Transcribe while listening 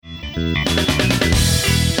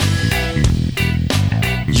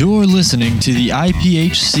You're listening to the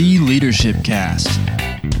IPHC Leadership Cast.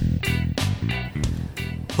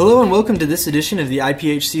 Hello and welcome to this edition of the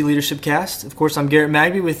IPHC Leadership Cast. Of course, I'm Garrett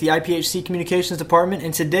Magby with the IPHC Communications Department,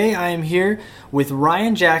 and today I am here with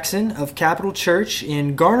Ryan Jackson of Capital Church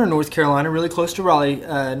in Garner, North Carolina, really close to Raleigh,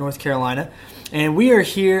 North Carolina. And we are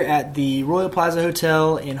here at the Royal Plaza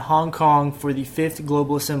Hotel in Hong Kong for the 5th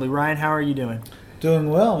Global Assembly. Ryan, how are you doing? Doing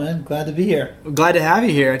well, man. Glad to be here. Glad to have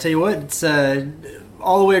you here. I tell you what, it's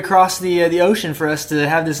all the way across the ocean for us to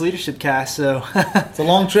have this leadership cast. So it's a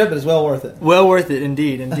long trip, but it's well worth it. Well worth it,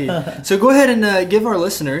 indeed. So go ahead and give our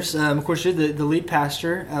listeners, of course, you're the lead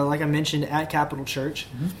pastor, like I mentioned, at Capital Church.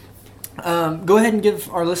 Mm-hmm. Go ahead and give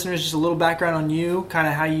our listeners just a little background on you, kind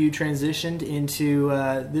of how you transitioned into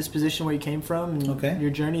this position, where you came from, and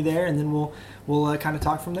your journey there, and then we'll kind of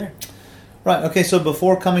talk from there. Right. Okay. So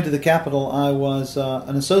before coming to the Capitol, I was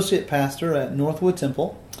an associate pastor at Northwood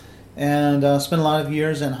Temple. And spent a lot of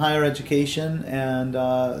years in higher education, and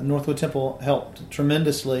Northwood Temple helped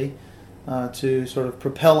tremendously to sort of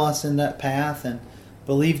propel us in that path, and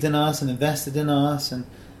believed in us and invested in us, and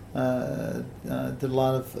did a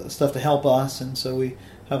lot of stuff to help us. And so we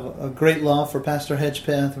have a great love for Pastor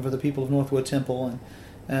Hedgepeth and for the people of Northwood Temple.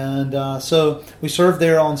 And so we served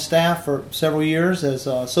there on staff for several years as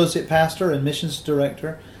associate pastor and missions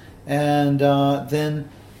director. And then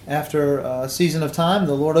after a season of time,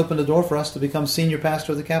 the Lord opened a door for us to become senior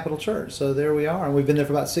pastor of the Capital Church. So there we are, and we've been there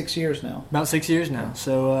for about 6 years now. About 6 years now.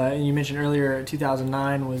 So and you mentioned earlier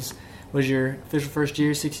 2009 was your official first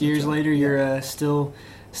year. 6 years later, you're still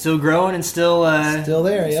growing and still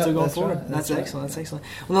there. Yeah, still going forward. Right. That's excellent. That's excellent.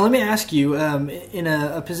 Well, now let me ask you, in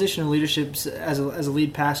a position of leadership as a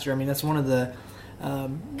lead pastor, I mean, that's one of the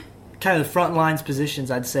kind of the front lines positions,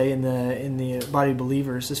 I'd say, in the body of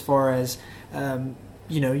believers, as far as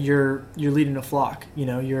you're leading a flock.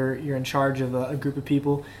 You're in charge of a group of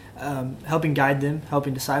people, helping guide them,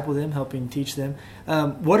 helping disciple them, helping teach them.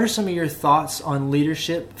 What are some of your thoughts on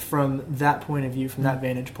leadership from that point of view, from that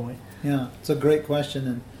vantage point? Yeah, it's a great question,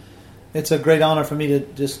 and it's a great honor for me to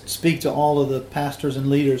just speak to all of the pastors and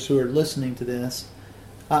leaders who are listening to this.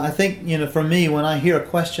 I think, for me, when I hear a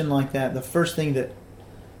question like that, the first thing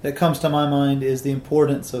that comes to my mind is the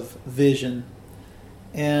importance of vision.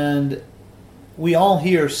 And we all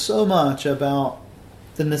hear so much about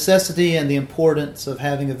the necessity and the importance of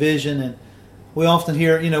having a vision, and we often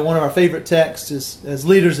hear, one of our favorite texts as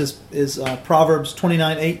leaders is Proverbs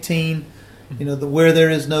 29:18. Where there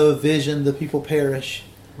is no vision, the people perish.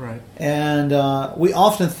 Right. And we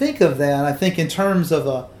often think of that, I think, in terms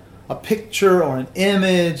of a picture or an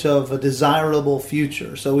image of a desirable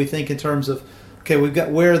future. So we think in terms of, we've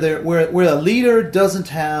got where a leader doesn't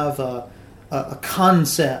have a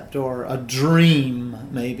concept or a dream,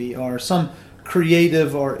 maybe, or some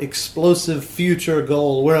creative or explosive future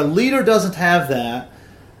goal. Where a leader doesn't have that,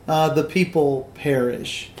 the people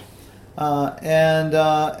perish. And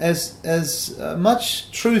as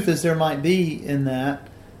much truth as there might be in that,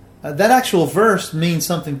 that actual verse means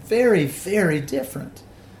something very, very different.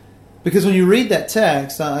 Because when you read that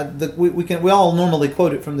text, we all normally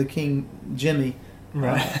quote it from the King Jimmy.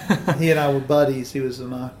 Right. He and I were buddies. He was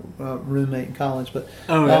my roommate in college. But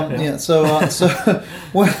yeah. So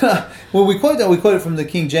when we quote that, we quote it from the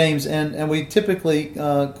King James, and we typically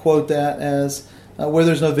quote that as where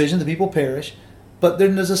there's no vision, the people perish. But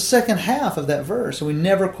then there's a second half of that verse, and we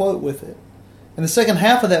never quote with it. And the second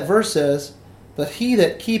half of that verse says, "But he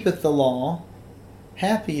that keepeth the law,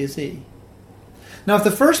 happy is he." Now, if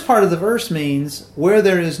the first part of the verse means where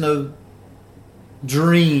there is no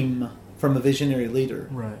dream from a visionary leader,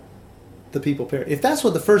 right, the people perish. If that's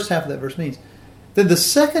what the first half of that verse means, then the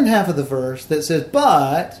second half of the verse that says,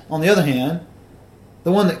 "But, on the other hand,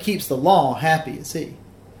 the one that keeps the law, happy is he."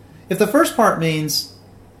 If the first part means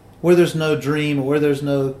where there's no dream or where there's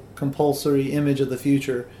no compulsory image of the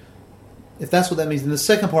future, if that's what that means, then the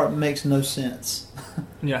second part makes no sense.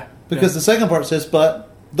 Yeah. Because the second part says,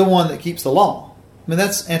 "But the one that keeps the law." I mean,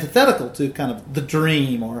 that's antithetical to kind of the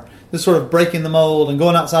dream, or this sort of breaking the mold and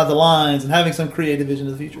going outside the lines and having some creative vision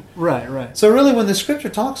of the future. Right. So really, when the Scripture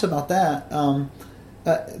talks about that,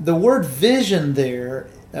 the word vision there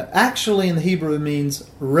actually in the Hebrew means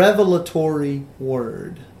revelatory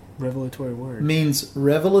word. Revelatory word. Means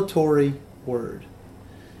revelatory word.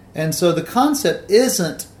 And so the concept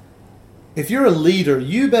isn't, if you're a leader,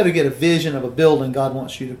 you better get a vision of a building God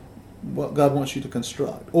wants you to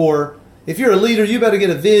construct. Or if you're a leader, you better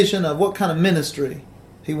get a vision of what kind of ministry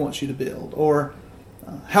He wants you to build. Or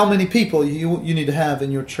how many people you need to have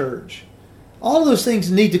in your church. all of those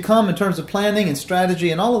things need to come in terms of planning and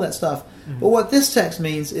strategy and all of that stuff. Mm-hmm. But what this text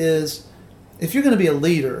means is, if you're going to be a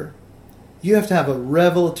leader, you have to have a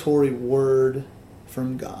revelatory word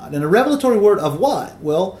from God. And a revelatory word of what?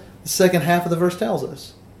 Well, the second half of the verse tells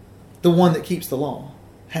us. The one that keeps the law.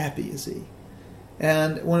 Happy is he.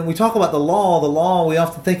 And when we talk about the law we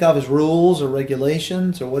often think of as rules or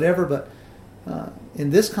regulations or whatever, but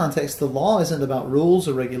in this context, the law isn't about rules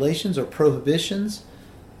or regulations or prohibitions.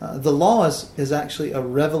 The law is actually a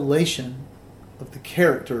revelation of the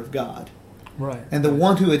character of God. Right. And the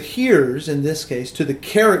one who adheres, in this case, to the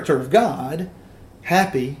character of God,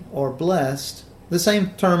 happy or blessed, the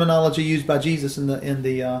same terminology used by Jesus in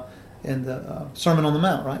the Sermon on the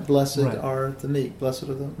Mount, right? Blessed are the meek, blessed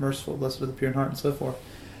are the merciful, blessed are the pure in heart, and so forth.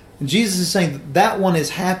 And Jesus is saying that one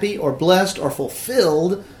is happy or blessed or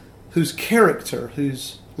fulfilled whose character,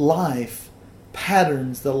 whose life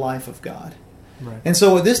patterns the life of God. Right. And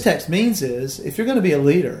so what this text means is, if you're going to be a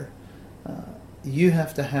leader, you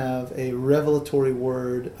have to have a revelatory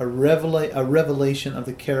word, a revelation of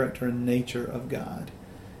the character and nature of God.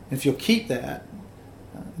 And if you'll keep that,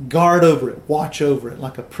 guard over it, watch over it,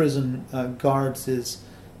 like a prison guards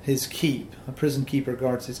his keep. A prison keeper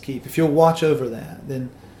guards his keep. If you'll watch over that, then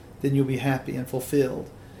you'll be happy and fulfilled.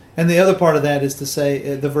 And the other part of that is to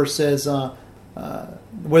say, the verse says,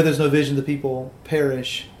 where there's no vision, the people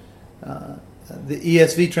perish. The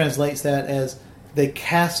ESV translates that as they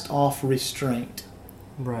cast off restraint.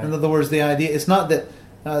 Right. In other words, the idea, it's not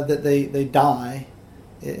that they die.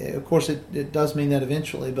 Of course, it does mean that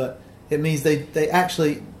eventually, but it means they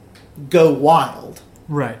actually go wild.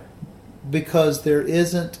 Right. Because there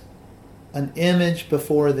isn't an image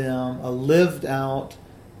before them, a lived out,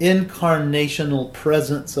 incarnational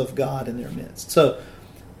presence of God in their midst. So,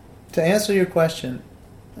 to answer your question,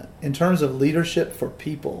 in terms of leadership for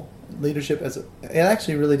people, leadership it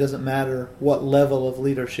actually really doesn't matter what level of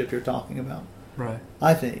leadership you're talking about. Right.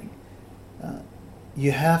 I think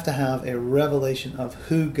you have to have a revelation of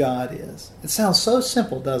who God is. It sounds so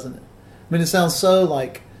simple, doesn't it? I mean, it sounds so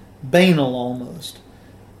like banal almost.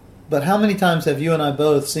 But how many times have you and I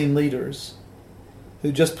both seen leaders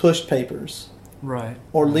who just pushed papers? Right.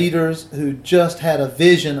 Or leaders who just had a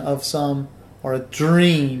vision of some, or a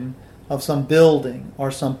dream of some building, or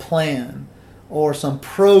some plan, or some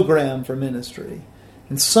program for ministry.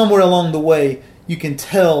 And somewhere along the way, you can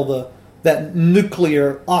tell that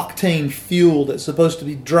nuclear octane fuel that's supposed to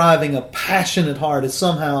be driving a passionate heart is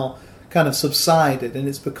somehow kind of subsided, and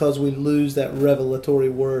it's because we lose that revelatory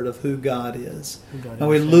word of who God is. And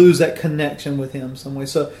we lose that connection with Him some way.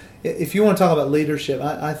 So if you want to talk about leadership,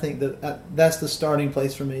 I think that's the starting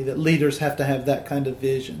place for me, that leaders have to have that kind of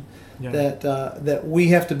vision. Yeah. That we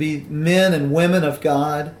have to be men and women of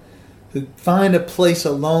God who find a place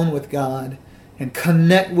alone with God and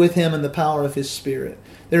connect with Him in the power of His Spirit.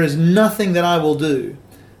 There is nothing that I will do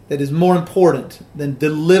that is more important than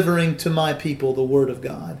delivering to my people the Word of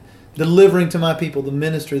God, delivering to my people the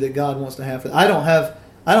ministry that God wants to have. I don't have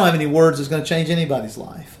any words that's going to change anybody's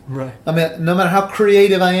life. Right. I mean, no matter how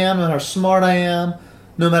creative I am, no matter how smart I am,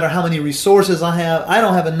 no matter how many resources I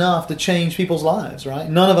don't have enough to change people's lives, right?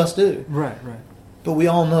 None of us do. Right. But we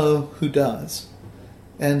all know who does.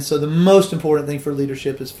 And so the most important thing for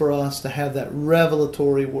leadership is for us to have that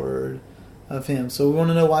revelatory word of Him. So we want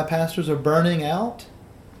to know why pastors are burning out?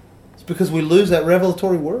 It's because we lose that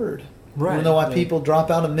revelatory word. Right. We want to know why people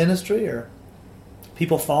drop out of ministry, or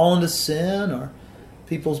people fall into sin, or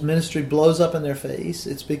people's ministry blows up in their face.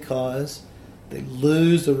 It's because they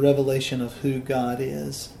lose the revelation of who God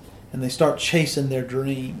is, and they start chasing their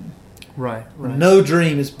dream. Right. No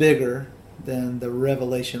dream is bigger than the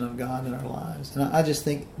revelation of God in our lives. And I just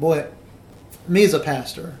think, boy, me as a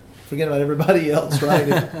pastor, forget about everybody else,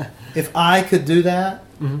 right? if I could do that,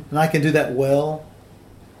 and I can do that well,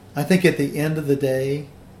 I think at the end of the day,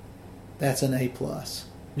 that's an A+.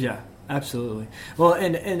 Yeah, absolutely. Well,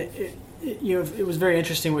 and it was very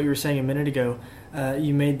interesting what you were saying a minute ago.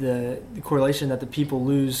 You made the correlation that the people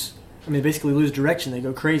basically lose direction. They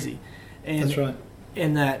go crazy. And, that's right.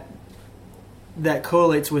 And that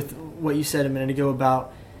correlates with what you said a minute ago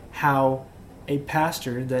about how a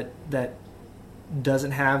pastor that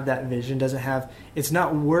doesn't have that vision, it's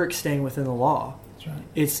not work staying within the law. That's right.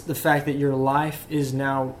 It's the fact that your life is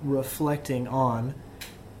now reflecting on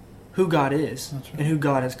who God is, right, and who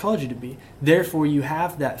God has called you to be. Therefore, you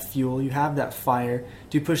have that fuel, you have that fire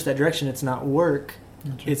to push that direction. It's not work,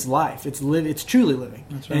 right, it's life. It's truly living,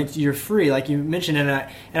 right, and you're free, like you mentioned. And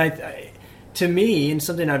I, to me, and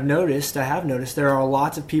something I have noticed, there are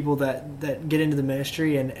lots of people that get into the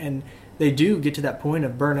ministry and they do get to that point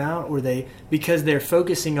of burnout, or because they're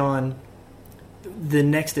focusing on the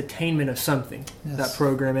next attainment of something, Yes. that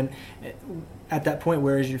program. And at that point,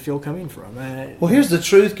 where is your fuel coming from? Well, here's the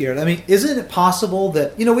truth, Garrett. I mean, isn't it possible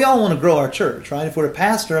that, we all want to grow our church, right? If we're a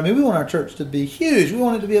pastor, I mean, we want our church to be huge. We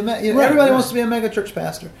want it to be everybody wants to be a mega church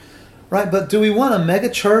pastor, right? But do we want a mega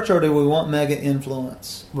church or do we want mega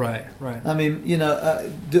influence? Right. I mean,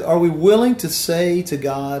 are we willing to say to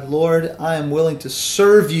God, Lord, I am willing to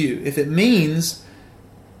serve you if it means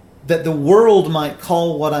that the world might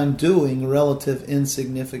call what I'm doing relative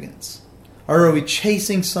insignificance? Or are we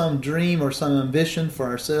chasing some dream or some ambition for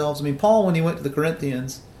ourselves? I mean, Paul, when he went to the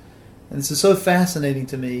Corinthians, and this is so fascinating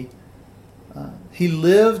to me, he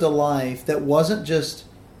lived a life that wasn't just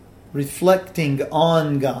reflecting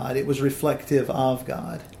on God, it was reflective of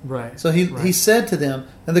God. Right. So he said to them,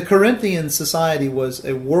 and the Corinthian society was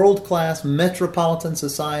a world-class metropolitan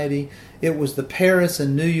society. It was the Paris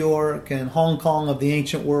and New York and Hong Kong of the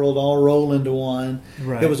ancient world all rolled into one.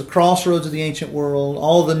 Right. It was a crossroads of the ancient world.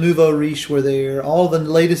 All the nouveau riche were there. All the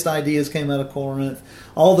latest ideas came out of Corinth.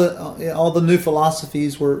 All the new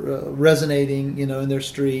philosophies were resonating, in their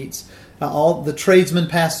streets. All the tradesmen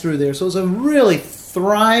passed through there. So it was a really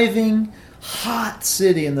thriving, hot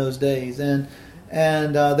city in those days, and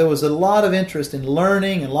there was a lot of interest in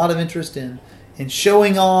learning, and a lot of interest in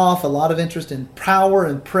showing off, a lot of interest in power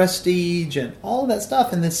and prestige, and all of that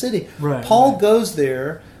stuff in this city. Right, Paul goes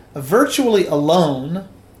there virtually alone,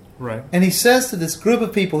 right, and he says to this group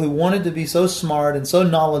of people who wanted to be so smart and so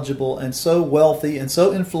knowledgeable and so wealthy and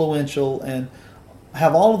so influential and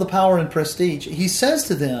have all of the power and prestige, he says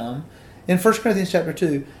to them in 1 Corinthians chapter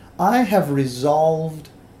 2, I have resolved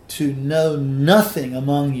to know nothing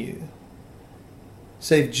among you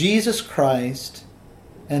save Jesus Christ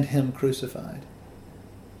and Him crucified.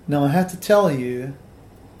 Now I have to tell you,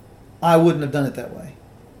 I wouldn't have done it that way.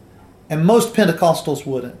 And most Pentecostals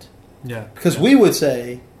wouldn't. Yeah. Because we would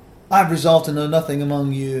say, I've resolved to know nothing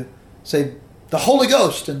among you save the Holy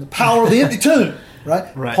Ghost and the power of the empty tomb.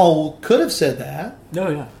 Right? Right. Paul could have said that. Oh,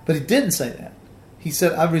 yeah. But he didn't say that. He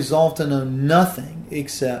said, I've resolved to know nothing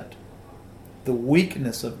except the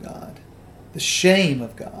weakness of God, the shame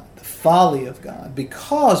of God, the folly of God.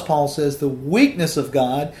 Because, Paul says, the weakness of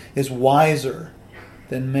God is wiser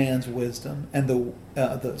than man's wisdom, and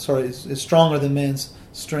is stronger than man's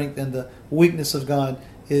strength, and the weakness of God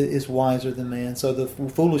is wiser than man. So the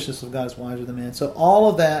foolishness of God is wiser than man. So all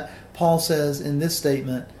of that, Paul says in this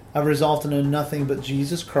statement, I've resolved to know nothing but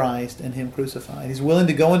Jesus Christ and Him crucified. He's willing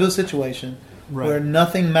to go into a situation where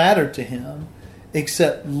nothing mattered to him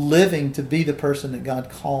except living to be the person that God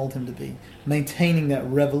called him to be, maintaining that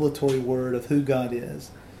revelatory word of who God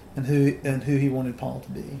is and who He wanted Paul to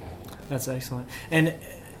be. That's excellent. And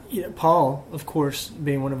Paul, of course,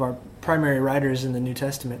 being one of our primary writers in the New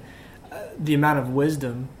Testament, the amount of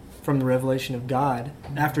wisdom from the revelation of God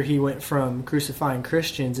after he went from crucifying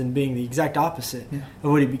Christians and being the exact opposite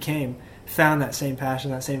of what he became, found that same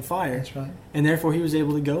passion, that same fire. That's right. And therefore he was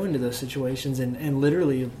able to go into those situations and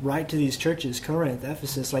literally write to these churches, Corinth,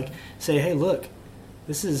 Ephesus, say, hey, look,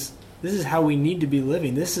 this is how we need to be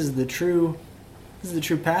living. This is the true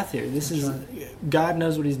path here. God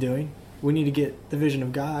knows what He's doing. We need to get the vision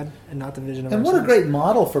of God and not the vision of ourselves. And what a great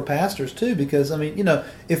model for pastors too, because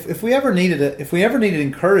if we ever needed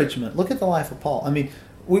encouragement, look at the life of Paul. I mean,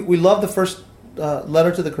 we love the first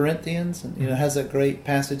letter to the Corinthians, and has that great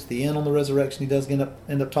passage at the end on the resurrection. He does end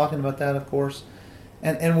up talking about that, of course,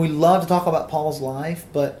 and we love to talk about Paul's life.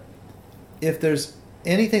 But if there's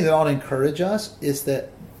anything that ought to encourage us, is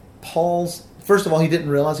that Paul's, first of all, he didn't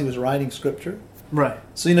realize he was writing Scripture. Right.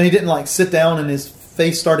 So he didn't sit down and his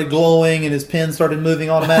face started glowing and his pen started moving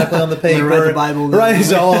automatically on the paper. Read the Bible. Right.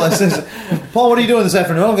 So Paul, what are you doing this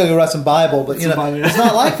afternoon? I'm going to go write some Bible. But it's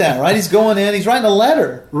not like that, right? He's going in. He's writing a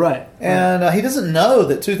letter. Right. And he doesn't know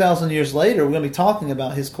that 2,000 years later we're going to be talking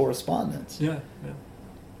about his correspondence. Yeah.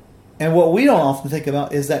 And what we don't often think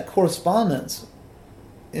about is that correspondence,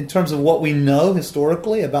 in terms of what we know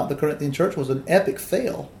historically about the Corinthian church, was an epic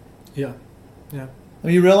fail. Yeah. Yeah. I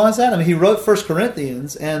mean, you realize that? I mean, he wrote 1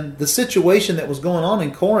 Corinthians, and the situation that was going on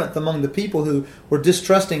in Corinth among the people who were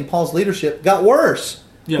distrusting Paul's leadership got worse,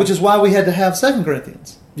 which is why we had to have 2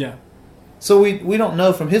 Corinthians. Yeah. So we don't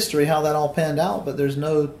know from history how that all panned out, but there's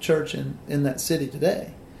no church in that city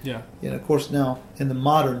today. Yeah. Of course, now in the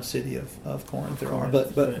modern city of Corinth there are,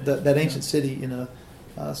 but that ancient city,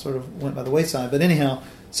 sort of went by the wayside. But anyhow,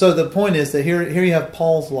 so the point is that here you have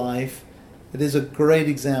Paul's life. It is a great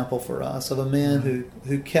example for us of a man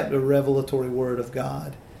who kept a revelatory word of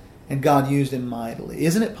God, and God used him mightily.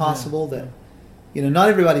 Isn't it possible that, not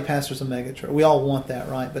everybody pastors a megachurch? We all want that,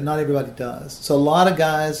 right? But not everybody does. So a lot of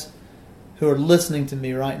guys who are listening to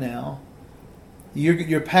me right now,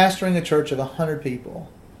 You're pastoring a church of 100 people,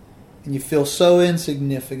 and you feel so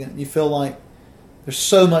insignificant. You feel like there's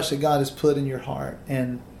so much that God has put in your heart,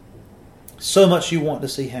 and so much you want to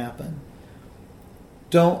see happen.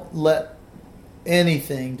 Don't let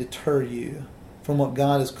anything deter you from what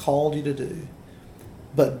God has called you to do.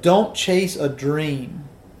 But don't chase a dream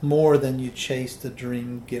more than you chase the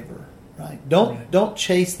dream giver. Right? Don't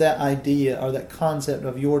chase that idea or that concept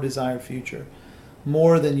of your desired future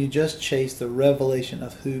more than you just chase the revelation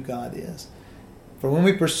of who God is. For when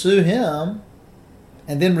we pursue Him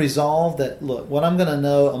and then resolve that, look, what I'm going to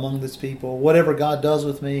know among this people, whatever God does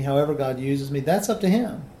with me, however God uses me, that's up to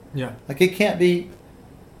Him. Yeah. Like it can't be,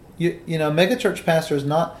 you know, megachurch pastor is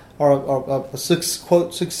not, or a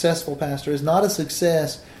quote successful pastor is not a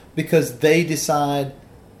success because they decide,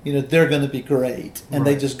 you know, they're going to be great and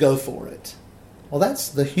they just go for it. Well, that's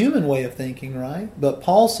the human way of thinking, right? But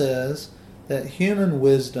Paul says that human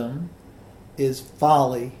wisdom is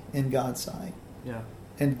folly in God's sight. Yeah.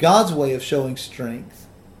 And God's way of showing strength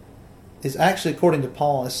is actually, according to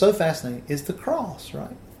Paul, is so fascinating, is the cross,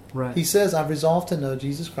 right? Right. He says, I've resolved to know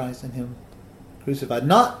Jesus Christ and Him crucified.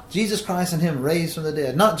 Not Jesus Christ and Him raised from the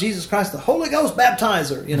dead. Not Jesus Christ, the Holy Ghost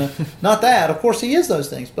baptizer. You know, not that. Of course, He is those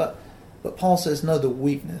things. But Paul says, no, the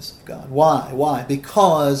weakness of God. Why? Why?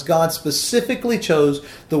 Because God specifically chose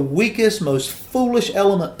the weakest, most foolish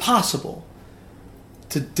element possible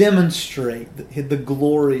to demonstrate the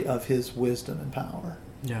glory of His wisdom and power.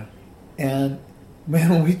 Yeah. And, man,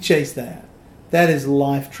 when we chase that, that is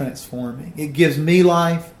life transforming. It gives me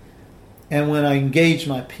life, and when I engage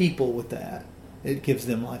my people with that, it gives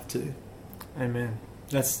them life too. Amen.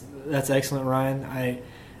 That's excellent, Ryan.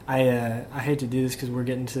 I hate to do this because we're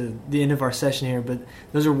getting to the end of our session here, but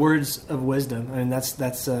those are words of wisdom. I mean,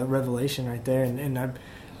 that's revelation right there, and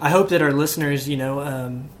I hope that our listeners, you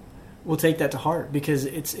know, will take that to heart, because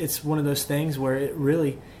it's one of those things where it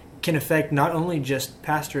really can affect not only just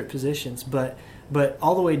pastorate positions, but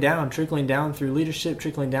all the way down, trickling down through leadership,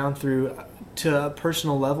 trickling down through to a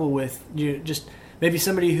personal level with just maybe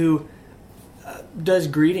somebody who does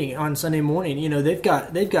greeting on Sunday morning. You know, they've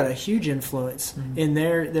got a huge influence in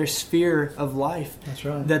their sphere of life. That's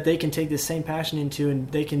right. That they can take this same passion into,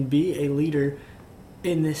 and they can be a leader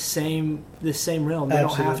in this same realm. They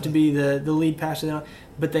don't have to be the lead pastor,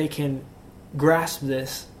 but they can grasp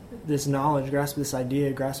this knowledge, grasp this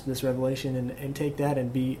idea, grasp this revelation, and take that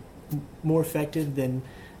and be more effective than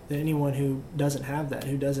anyone who doesn't have that,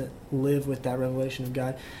 who doesn't live with that revelation of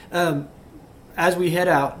God. As we head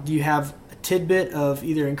out, do you have a tidbit of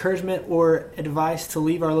either encouragement or advice to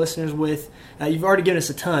leave our listeners with? You've already given us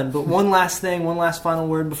a ton, but one last final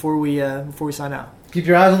word before we sign out. Keep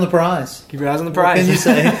your eyes on the prize. Keep your eyes on the prize. What can you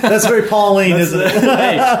say? That's very Pauline, isn't it?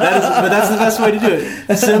 Hey, but that's the best way to do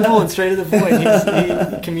it. Simple and straight to the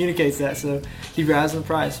point. He communicates that. So keep your eyes on the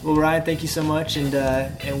prize. Well, Ryan, thank you so much, and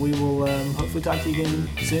we will hopefully talk to you again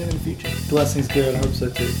soon in the future. Blessings, Garrett. I hope so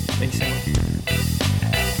too. Thank you so much.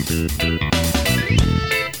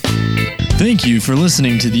 Thank you for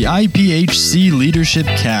listening to the IPHC Leadership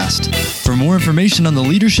Cast. For more information on the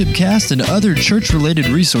Leadership Cast and other church-related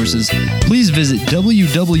resources, please visit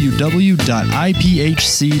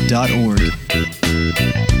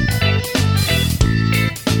www.ipHC.org.